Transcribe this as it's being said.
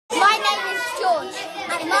George.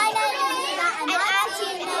 And my name is Lisa, and my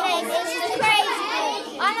team name is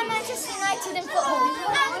Crazy. I'm a Manchester United in football.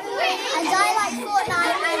 And I like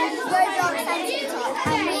Fortnite and Roblox and TikTok.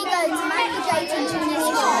 And we go to Matthew Drayton Junior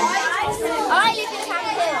School. I live in Camp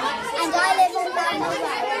Hill. And I live on Bramble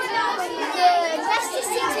Road. The best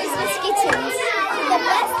teacher is Miss Gittins. The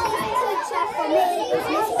best teacher for me is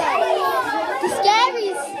Miss Bates. The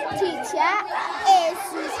scariest teacher is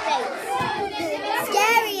Miss Bates. The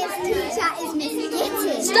scariest teacher is Miss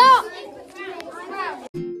Gittins. Stop!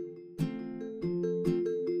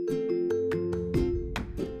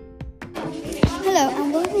 Hello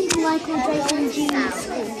and welcome to Michael Drayton Junior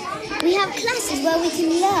School. We have classes where we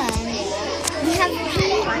can learn. We have a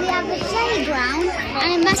playground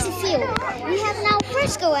and a massive field. We have now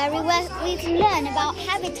Frisco area where we can learn about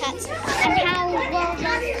habitats and how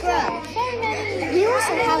wildlife grow. We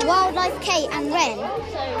also have Wildlife K and Wren.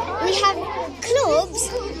 We have clubs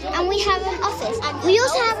and we have an office. We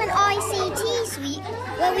also have an ICT suite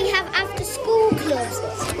where we have after school clubs.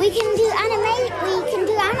 We can do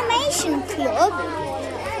animation club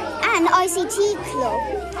and ICT club.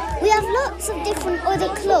 We have lots of different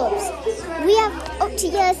other clubs. We have up to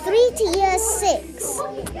year 3 to year 6.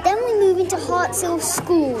 Then we move into Hartshill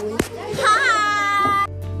School. Hi!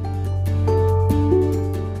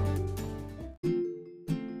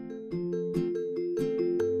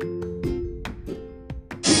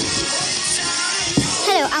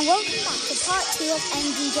 Hello and welcome back to part 2 of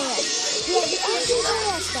MDJS. We are the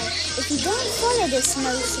MDJS though. If you don't follow this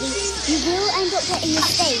mostly, you will end up getting a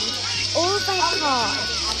stage or a red card.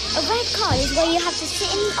 A red card is where you have to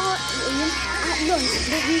sit in the art room at lunch,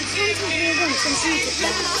 but you can take your lunch and eat it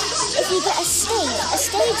there. If you get a stage 1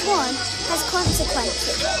 has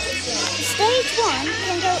consequences. Stage 1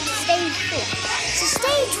 can go up to stage 4. So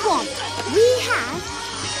stage 1, we have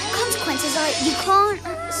consequences like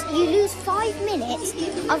you lose 5 minutes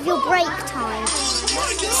of your break time.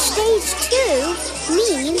 Stage 2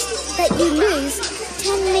 means that you lose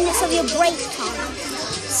 10 minutes of your break time.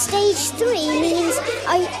 Stage 3 means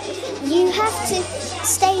you have to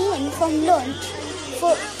stay in from lunch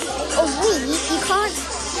for a week. You can't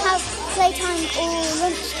have playtime or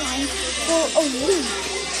lunchtime for a week.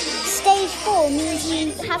 Stage 4 means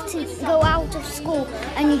you have to go out of school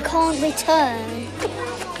and you can't return.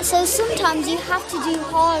 So sometimes you have to do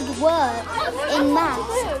hard work in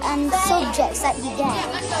maths and subjects that you get.